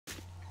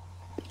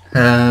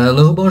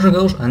Hello boys and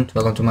girls and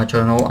welcome to my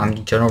channel. I'm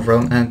the General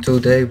Vrone and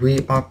today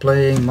we are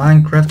playing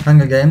Minecraft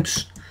Hunger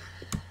Games.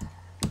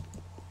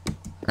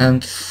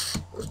 And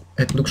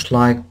it looks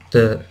like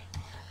the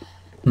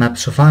map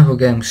Survival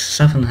Games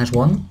 7 has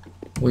won.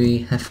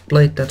 We have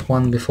played that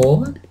one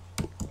before.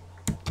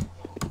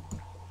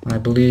 I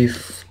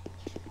believe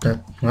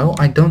that, well,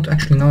 I don't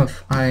actually know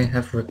if I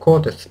have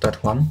recorded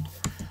that one.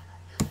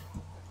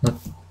 But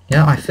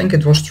yeah, I think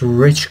it was the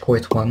Rage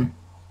Quit one,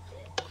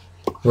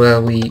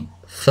 where we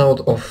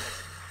fell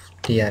off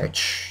the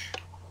edge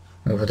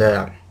over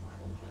there.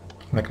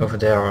 Like over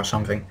there or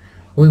something.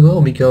 We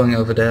will be going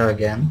over there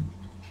again,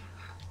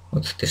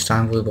 but this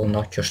time we will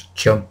not just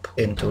jump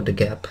into the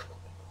gap.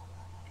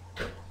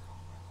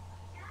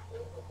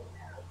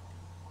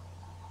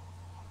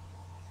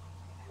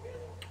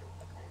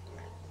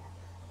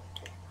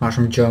 Are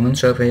some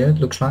Germans over here, it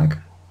looks like.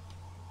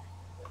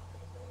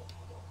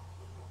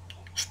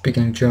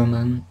 Speaking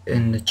German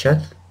in the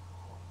chat.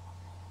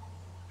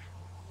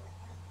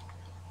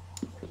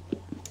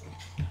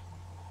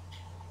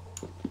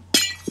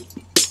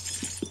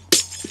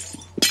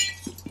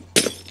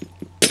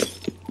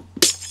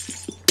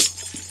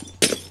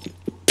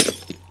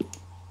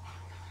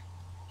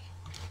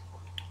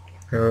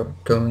 We're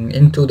going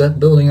into that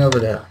building over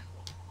there.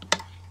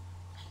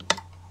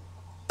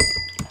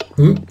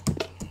 Ooh.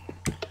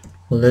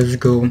 Let's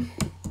go.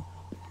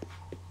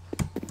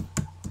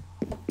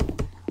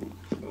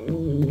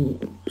 Ooh.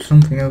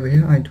 Something over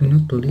here? I do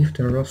not believe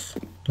there was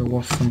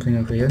something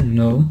over here.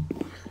 No.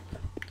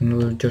 Then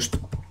we'll just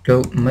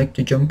go make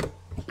the jump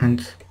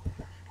and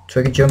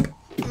try to jump.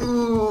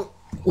 Ooh.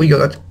 We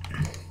got it.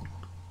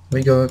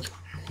 We got it.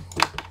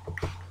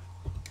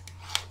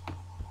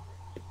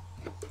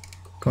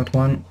 Got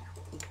one.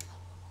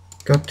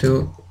 Got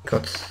two.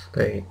 Got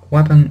a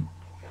weapon.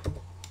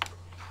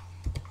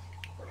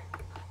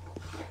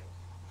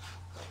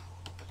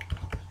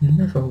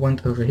 Never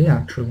went over here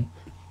actually.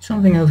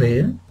 Something over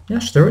here?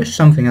 Yes, there is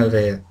something over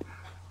here.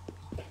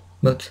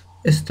 But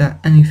is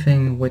there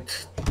anything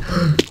with...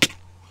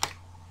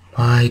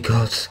 My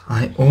god,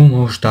 I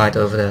almost died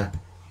over there.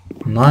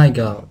 My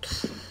god.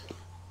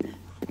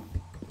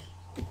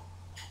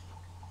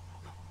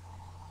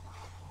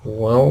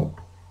 Well,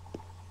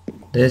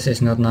 this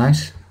is not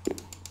nice.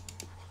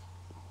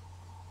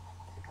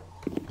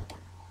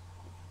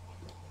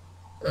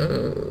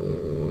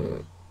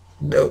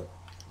 No,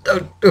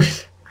 don't do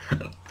it.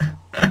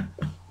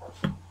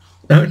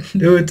 Don't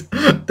do it.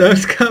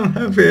 Don't come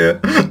over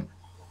here.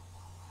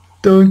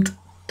 Don't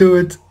do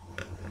it.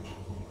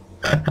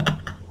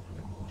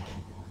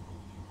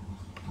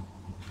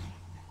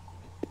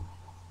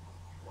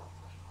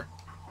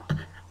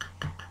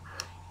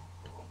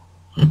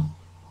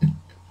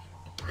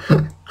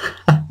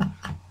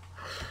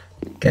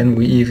 Can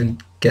we even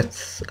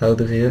get out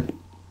of here?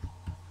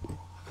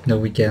 No,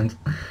 we can't.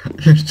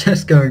 You're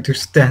just going to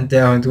stand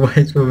there and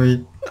wait for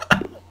me.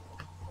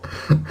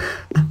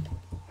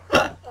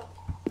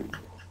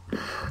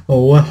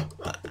 Oh well.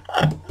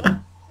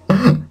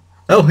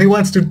 Oh, he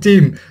wants to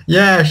team.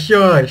 Yeah,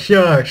 sure.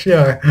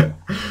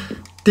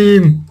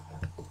 Team.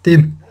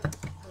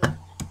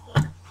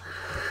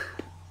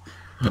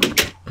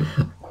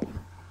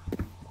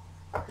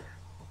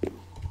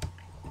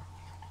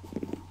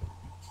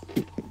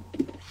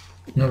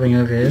 Nothing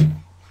over here.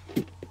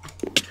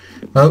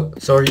 Oh,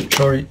 sorry.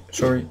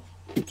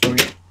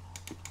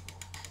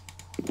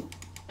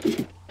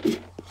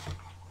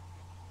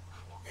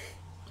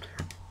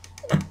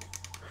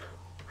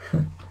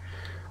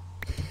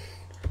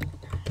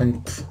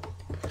 Thanks.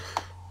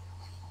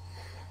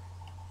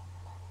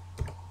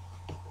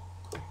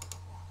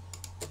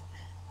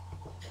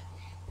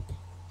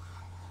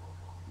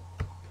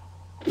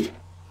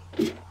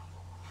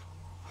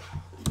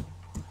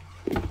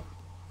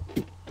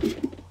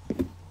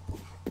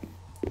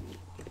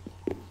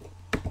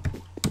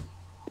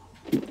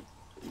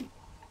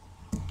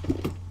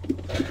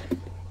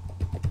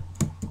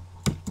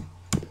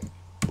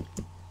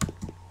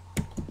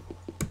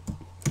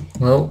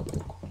 Well,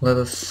 let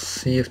us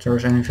see if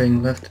there's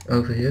anything left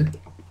over here.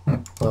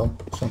 Oh, well,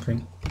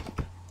 something.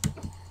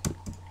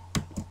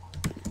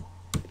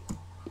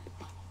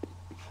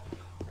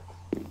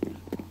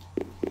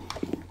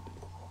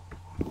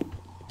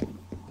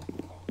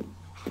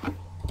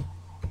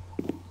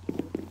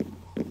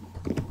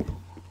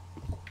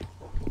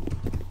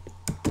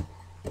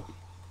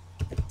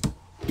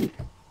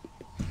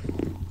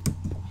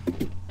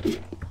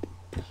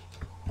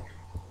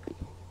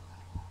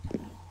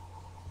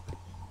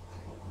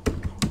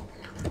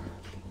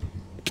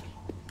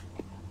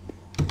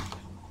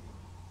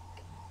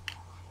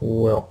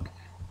 Well.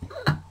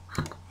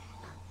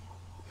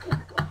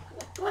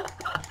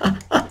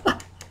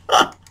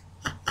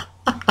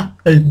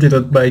 I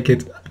didn't make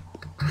it.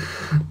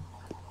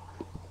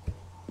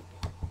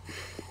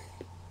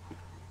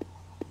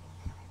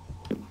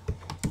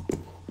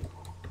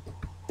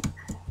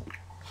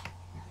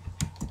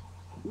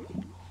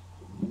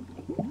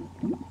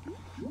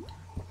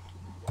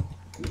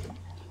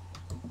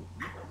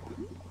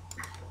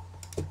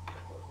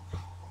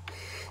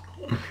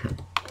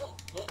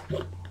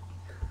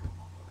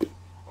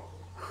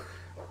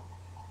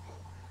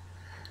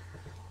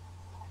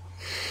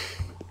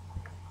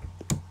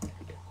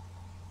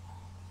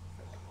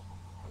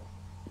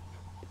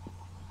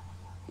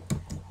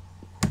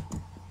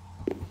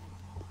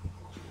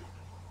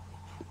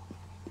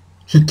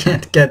 He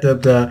can't get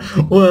up there.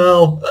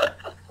 Well...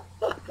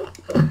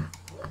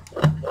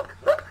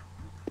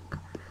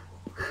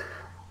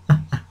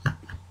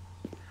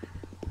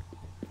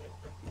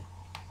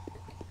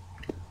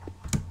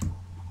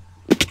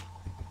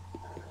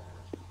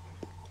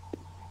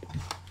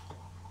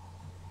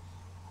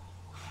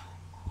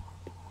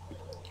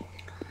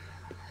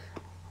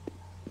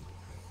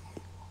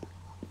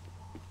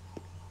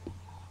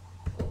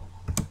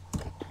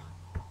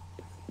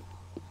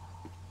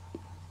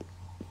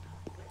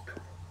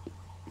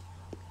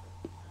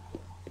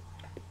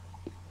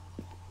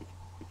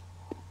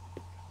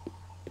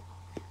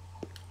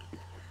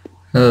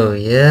 Oh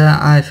yeah,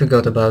 I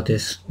forgot about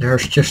this.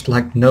 There's just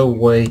like no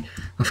way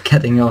of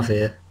getting off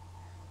here.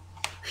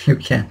 You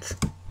can't.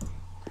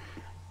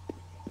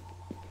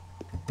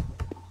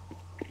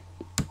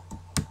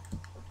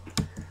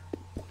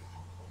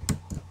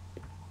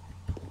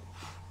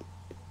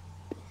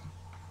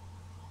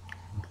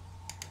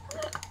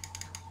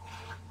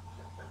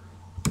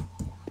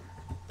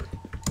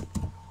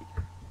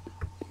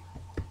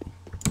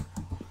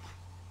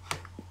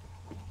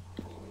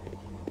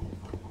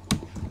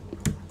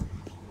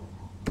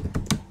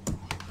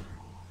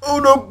 Oh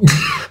no!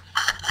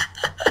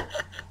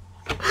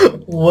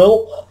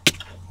 Well,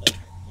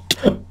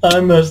 I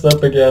messed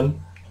up again.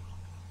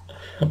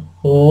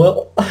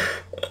 Well,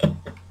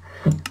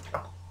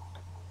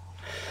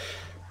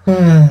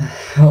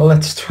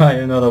 let's try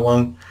another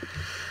one.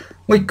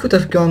 We could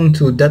have gone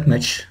to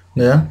deathmatch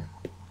there,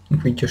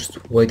 if we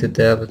just waited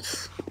there,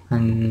 but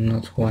I'm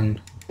not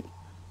one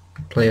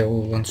player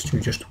who wants to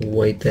just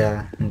wait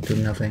there and do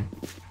nothing.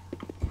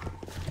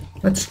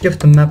 Let's give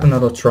the map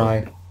another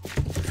try.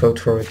 Vote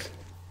for it.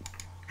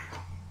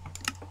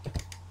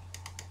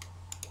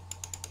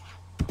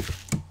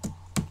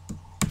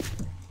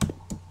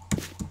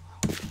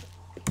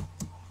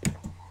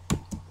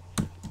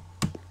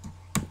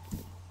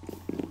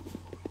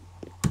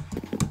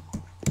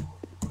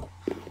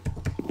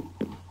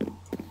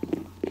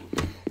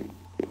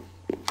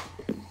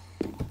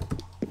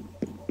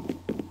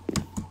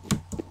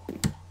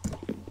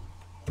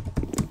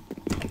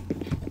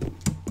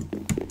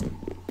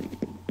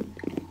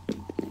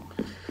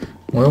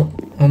 Well,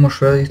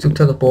 almost ready to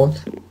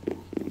teleport.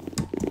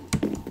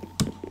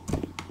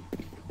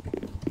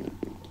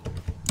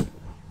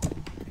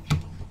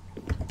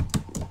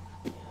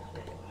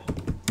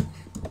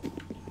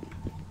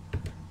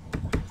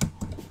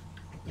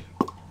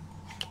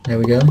 There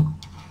we go.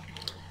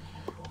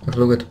 Have a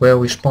look at where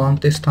we spawned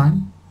this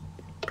time.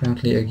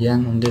 Apparently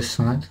again on this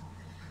side.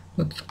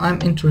 But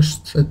I'm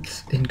interested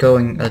in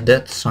going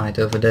that side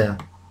over there.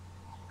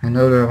 I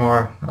know there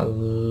are a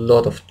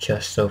lot of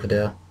chests over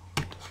there.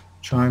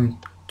 So I'm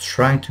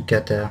trying to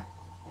get there.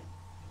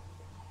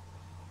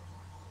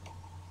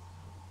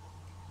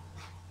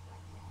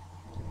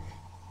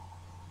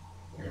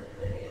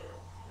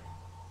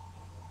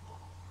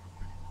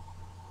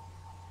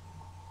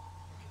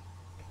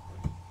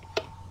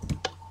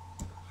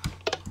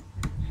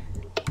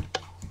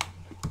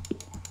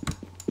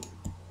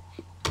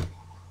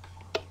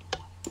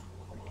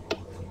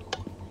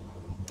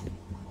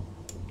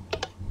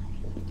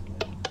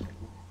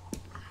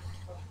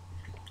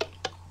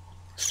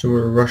 So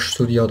we'll rush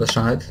to the other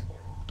side.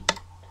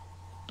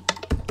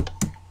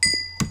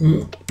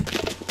 Ooh.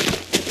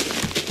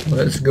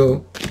 Let's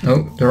go.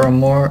 Oh, there are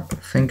more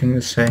thinking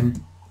the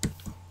same.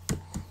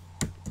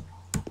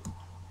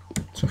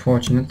 It's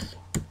unfortunate.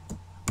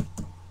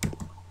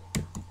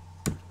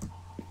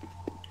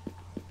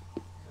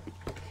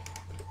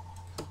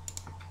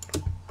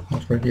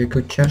 Not really a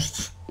good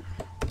chest.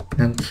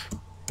 And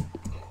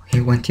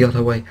he went the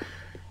other way.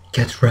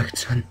 Get wrecked,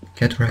 son.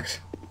 Get wrecked.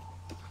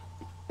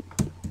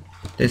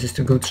 This is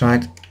the good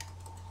side.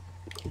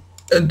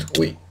 And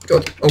we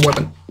got a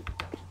weapon.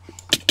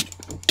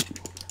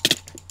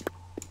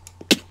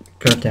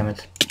 God damn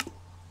it.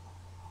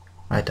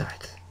 I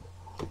died.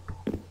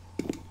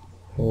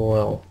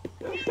 Well.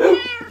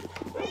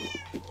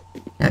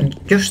 Yeah,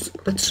 just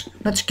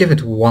let's give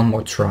it one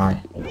more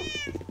try.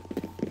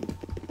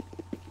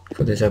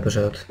 For this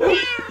episode.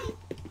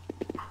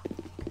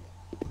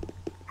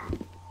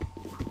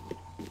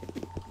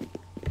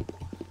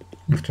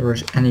 If there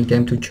is any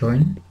game to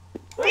join.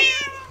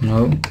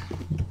 No,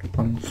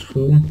 one's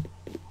full.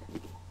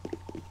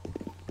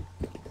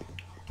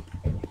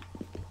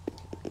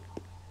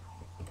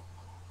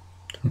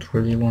 Don't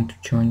really want to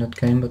join that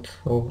game, but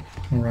oh,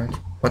 alright.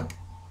 What?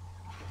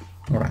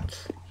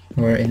 Alright,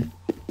 we're in.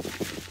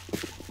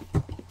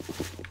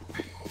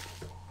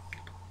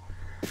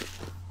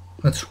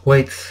 Let's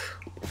wait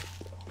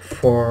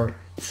for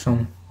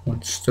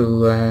someone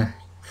to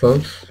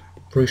vote.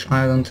 Bruce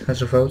Island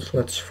has a vote.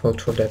 Let's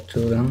vote for that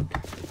too then.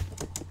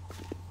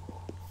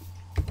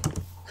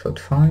 Vote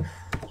 5.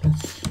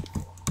 Let's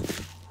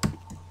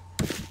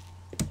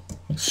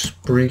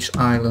Breeze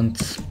Island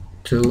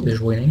 2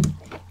 is winning.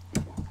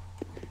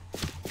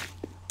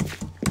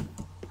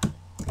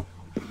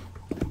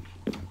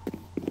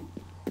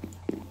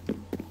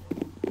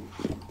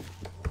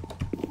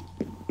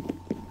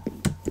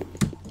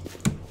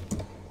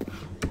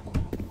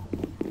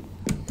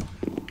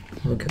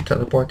 We'll get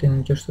teleporting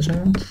in just a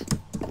second.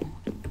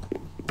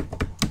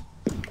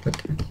 But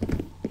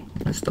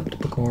let's stop the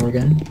parkour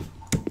again.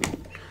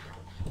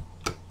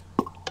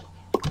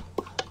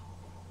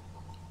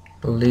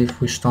 I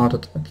believe we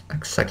started at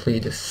exactly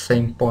the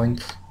same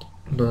point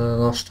the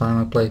last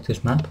time I played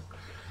this map.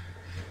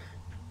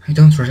 I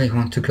don't really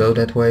want to go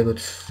that way,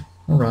 but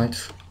alright,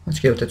 let's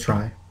give it a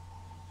try.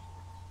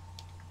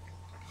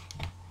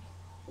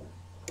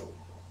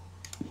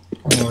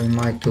 Or we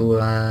might do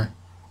a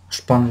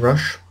spawn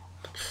rush,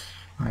 but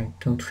I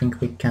don't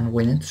think we can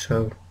win it,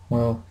 so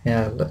well,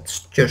 yeah,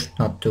 let's just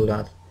not do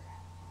that.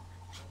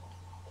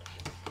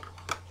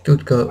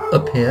 Could go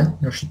up here,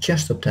 there's a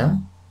chest up there.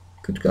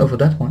 Could go for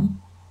that one.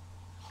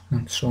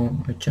 And so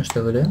a chest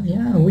over there.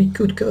 Yeah, we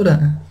could go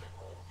there.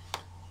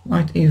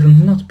 Might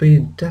even not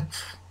be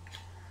that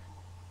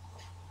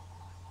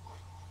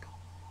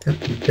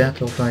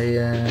bad of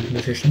a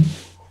decision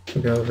to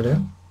go over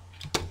there.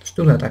 Let's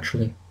do that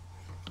actually.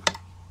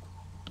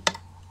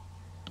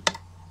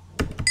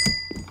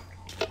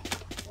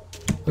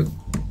 Ooh.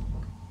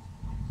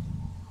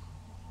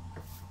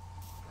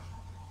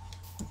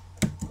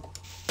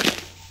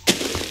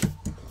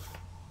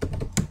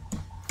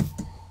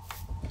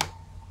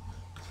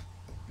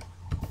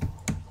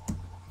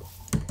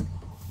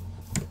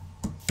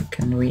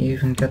 Can we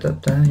even get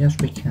up there? Yes,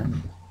 we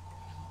can.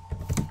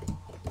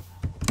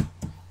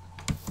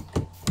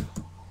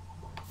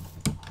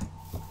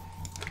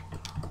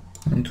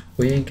 And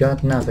we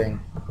got nothing.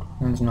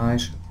 That's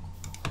nice.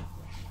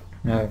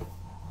 No.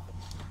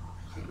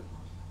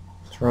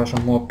 There are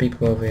some more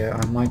people over here.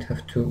 I might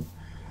have to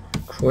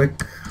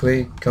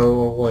quickly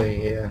go away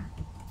here.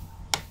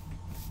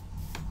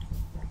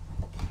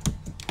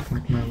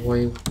 Find my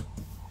way.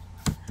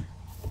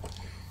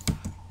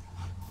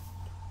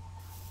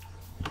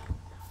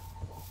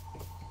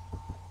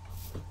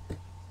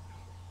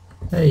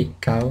 Hey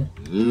cow.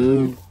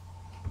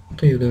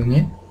 What are you doing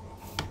here?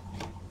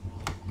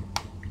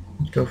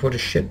 Let's go for the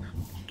ship.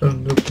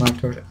 Doesn't look like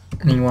there's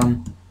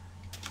anyone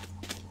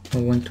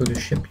who went to the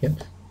ship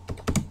yet.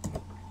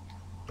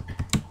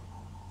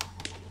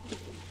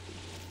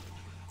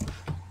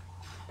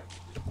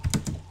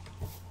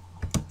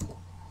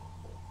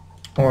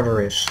 Or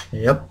there is.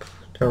 Yep,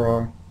 there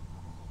are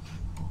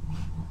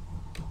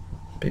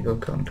people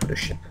going to the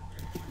ship.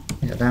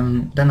 Yeah,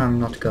 then I'm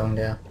not going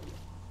there.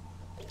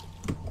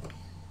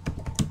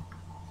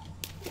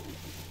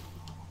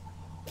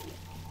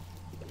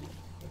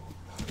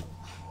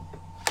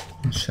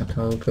 Instead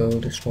I'll go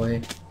this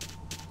way.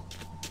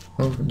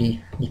 Oh, the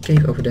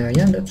cave over there.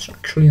 Yeah, that's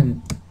actually a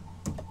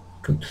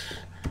good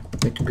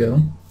way to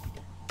go.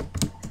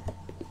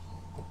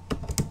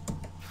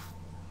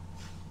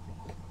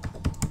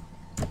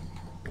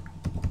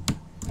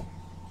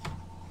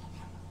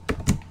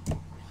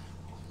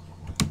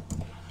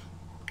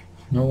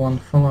 No one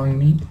following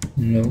me?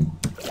 No.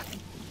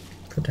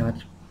 God damn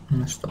it. I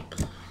messed up.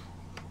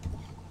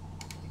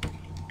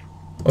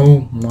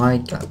 Oh my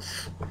god.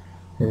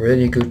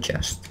 Really good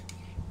chest.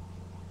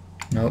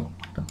 No.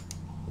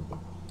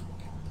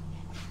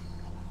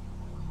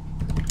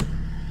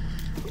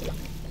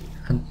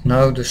 And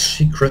now the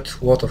secret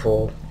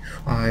waterfall,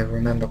 if I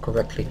remember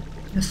correctly.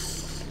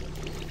 Yes.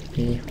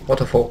 The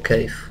waterfall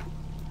cave.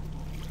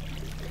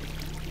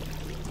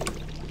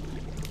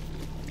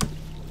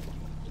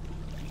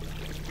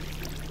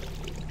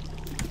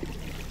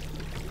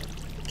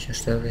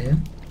 Just over here.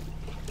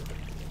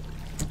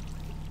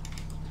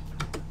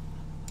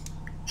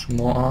 Some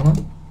more armor.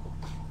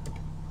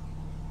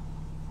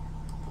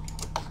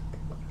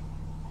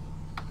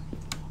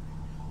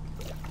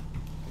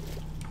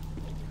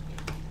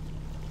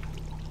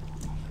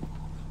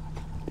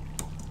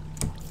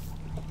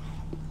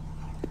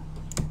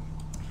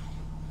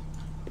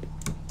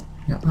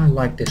 Yeah, I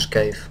like this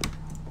cave.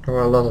 There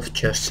are a lot of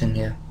chests in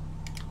here.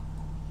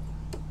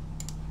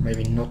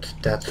 Maybe not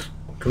that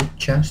good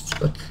chests,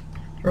 but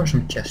there are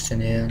some chests in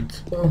here,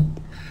 and well,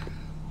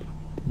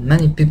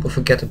 many people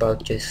forget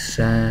about this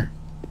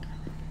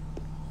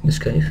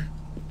cave,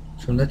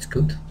 so that's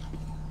good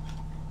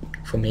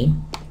for me.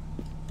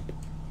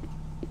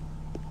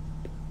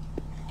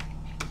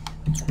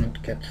 Let's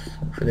not get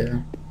over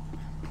there.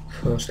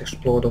 First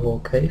explore the whole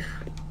cave.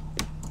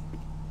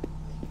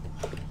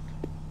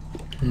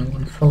 No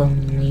one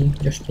following me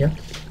just yet.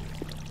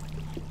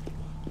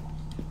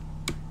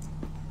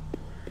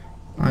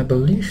 I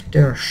believe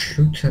there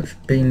should have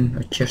been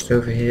a chest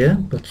over here,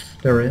 but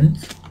there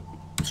isn't.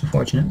 It's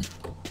unfortunate.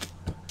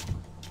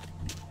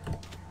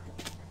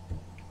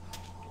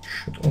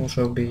 Should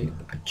also be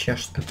a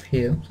chest up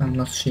here, but I'm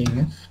not seeing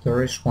it.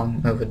 There is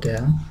one over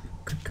there.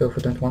 Could go for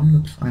that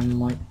one, but I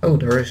might... Oh,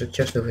 there is a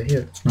chest over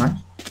here. That's nice.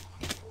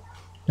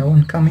 No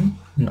one coming?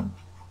 No.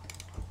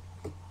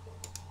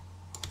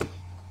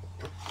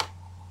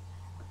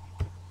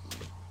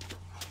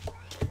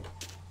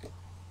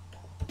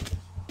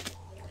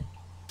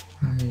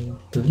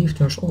 believe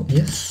there's... Oh,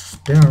 yes,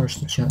 there is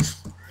the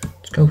chest.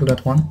 Let's go for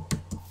that one.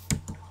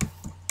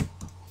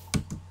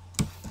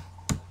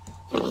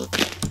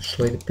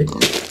 Slay the pig.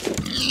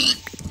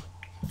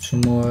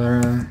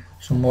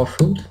 Some more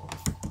food.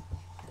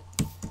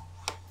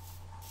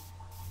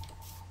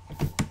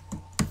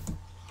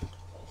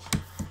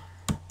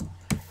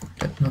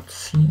 Did not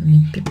see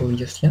any people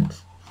just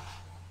yet.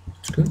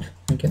 It's good,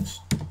 I guess.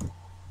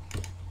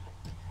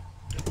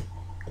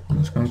 I'm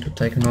just going to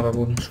take another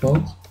wooden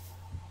sword.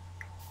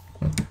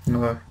 Oh,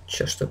 another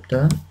chest up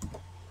there.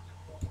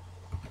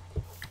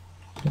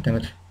 Oh, damn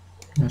it,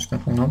 messed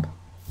that one up.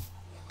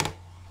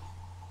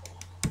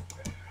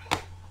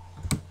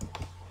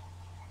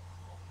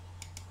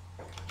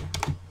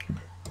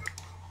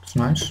 It's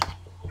nice.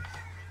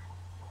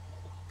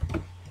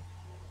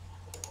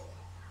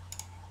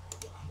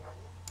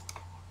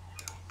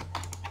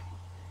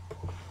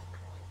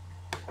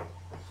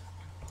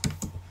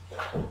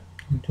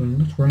 I do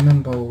not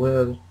remember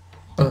where the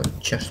other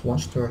chest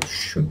was. There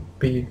should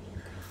be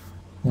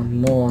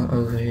one more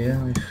over here,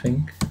 I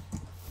think.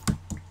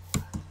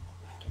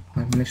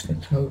 I missed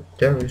it. Oh,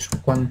 there is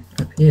one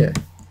up here.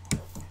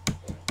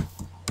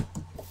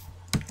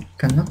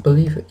 Cannot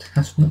believe it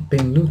has not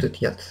been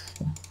looted yet.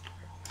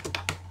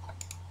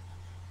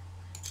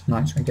 It's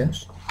nice, I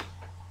guess.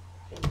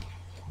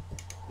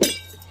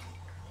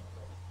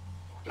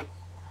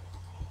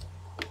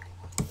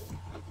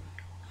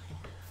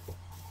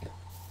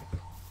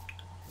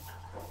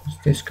 Is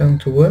this going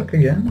to work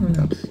again or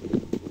not?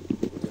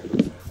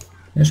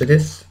 Yes, it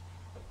is.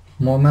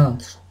 More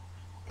melons.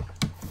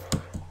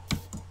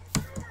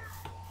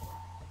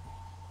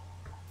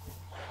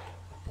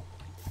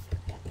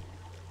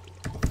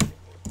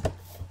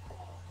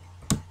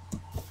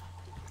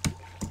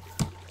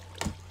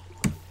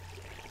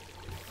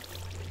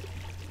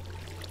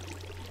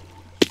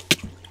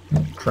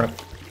 Oh crap.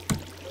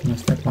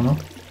 Messed that one up.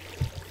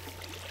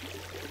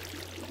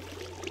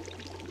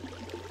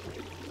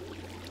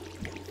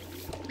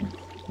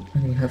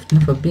 I have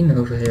never been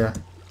over here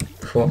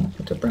before,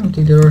 but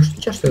apparently there's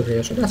just over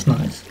here, so that's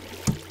nice.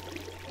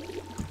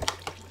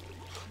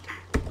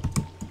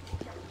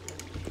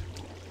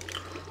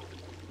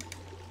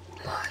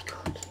 My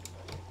god.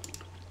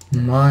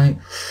 My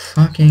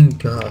fucking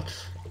god.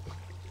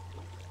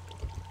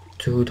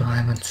 2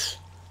 diamonds.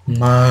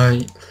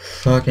 My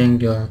fucking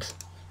god.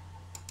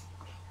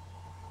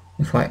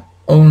 If I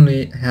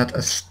only had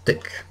a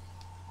stick.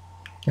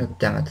 God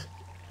damn it.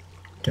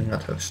 Do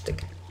not have a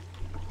stick.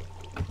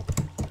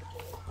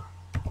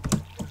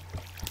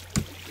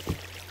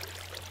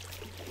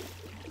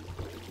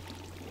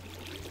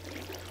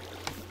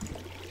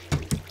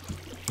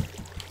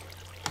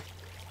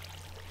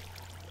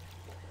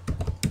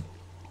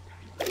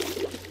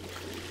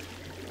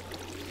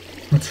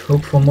 Let's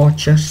hope for more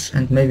chests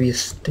and maybe a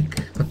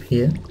stick up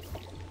here.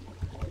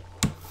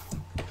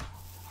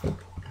 Oh,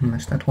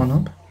 messed that one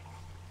up.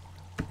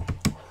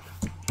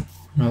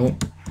 No,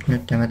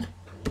 god damn it.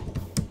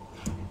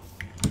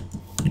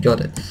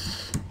 Got it.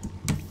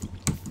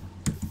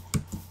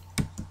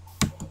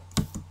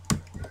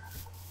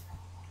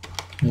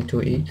 Need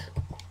to eat.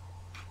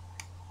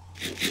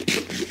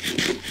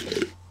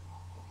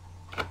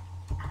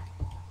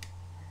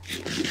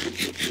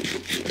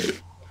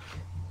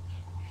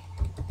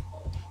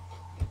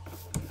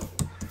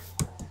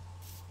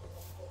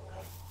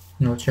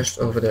 No, just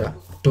over there.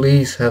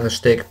 Please have a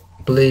stick.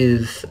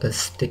 Please, a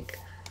stick.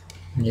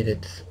 Need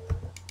it.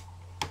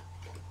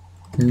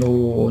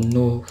 No,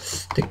 no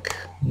stick.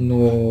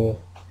 No.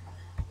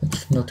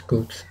 That's not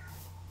good.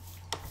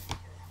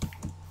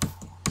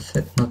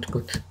 Said not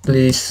good.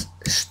 Please,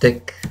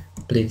 stick.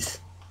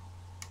 Please.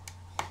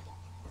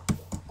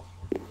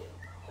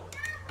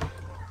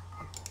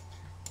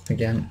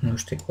 Again, no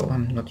stick. Well,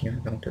 I'm not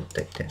even going to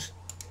take this.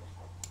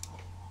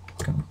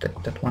 I'm going to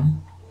take that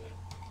one.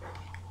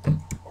 Oh,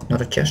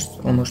 another chest.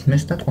 Almost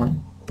missed that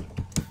one.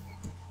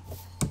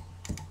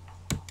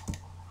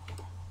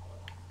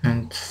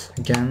 And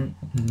again,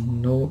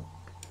 no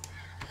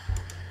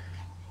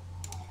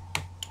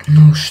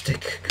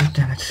stick. God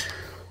damn it.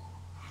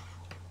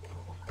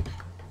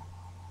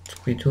 So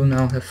we do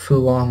now have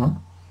full armor.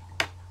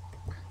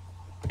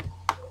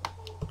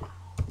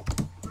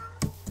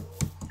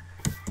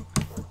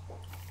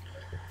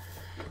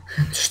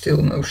 And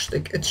still no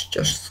stick. It's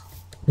just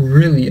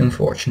really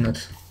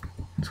unfortunate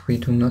that we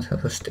do not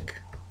have a stick.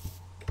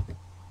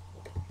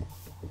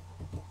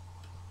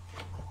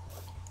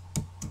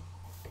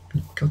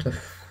 We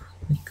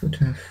could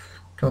have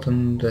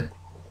gotten the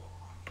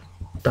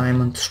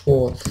diamond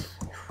sword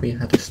if we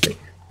had a stick.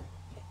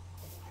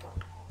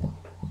 Oh,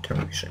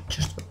 there is a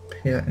chest up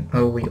here.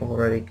 Oh, we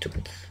already took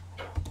it.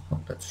 Oh,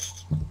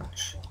 that's not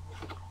nice.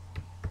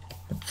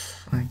 But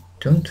I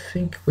don't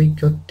think we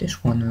got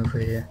this one over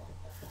here.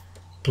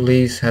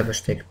 Please have a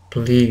stick,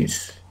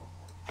 please.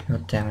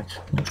 God damn it,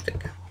 no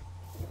stick.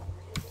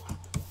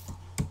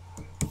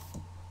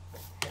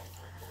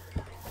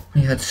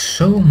 We had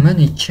so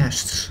many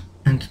chests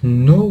and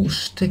no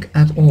stick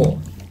at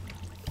all.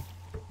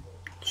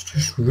 It's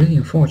just really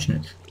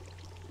unfortunate.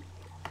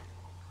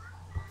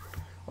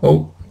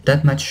 Oh,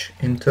 deathmatch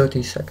in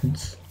 30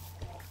 seconds.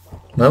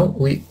 Well,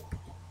 we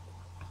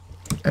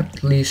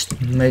at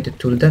least made it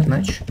to the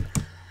deathmatch.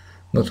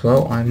 But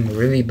well, I'm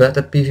really bad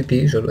at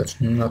PvP, so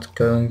that's not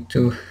going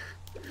to...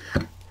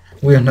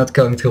 we are not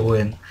going to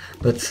win.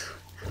 But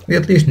we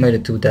at least made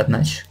it to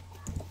deathmatch.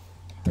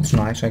 That's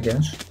nice, I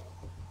guess.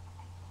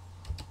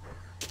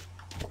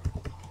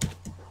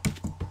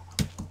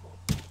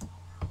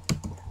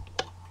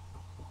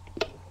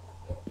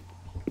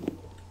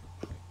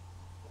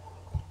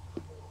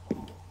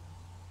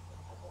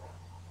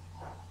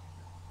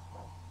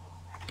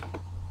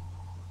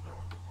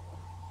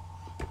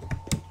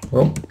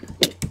 Well,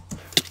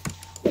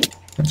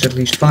 let's at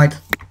least fight.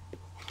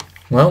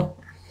 Well,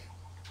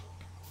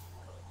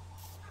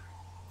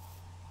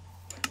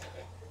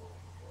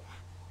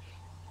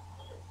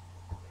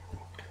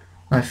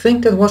 I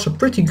think that was a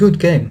pretty good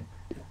game.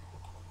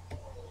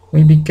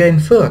 We became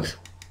third.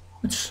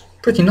 It's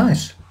pretty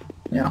nice.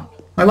 Yeah,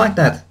 I like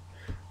that.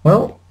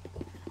 Well,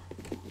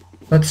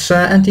 let's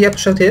end the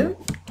episode here.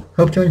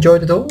 Hope you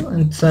enjoyed it all,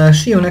 and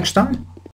see you next time.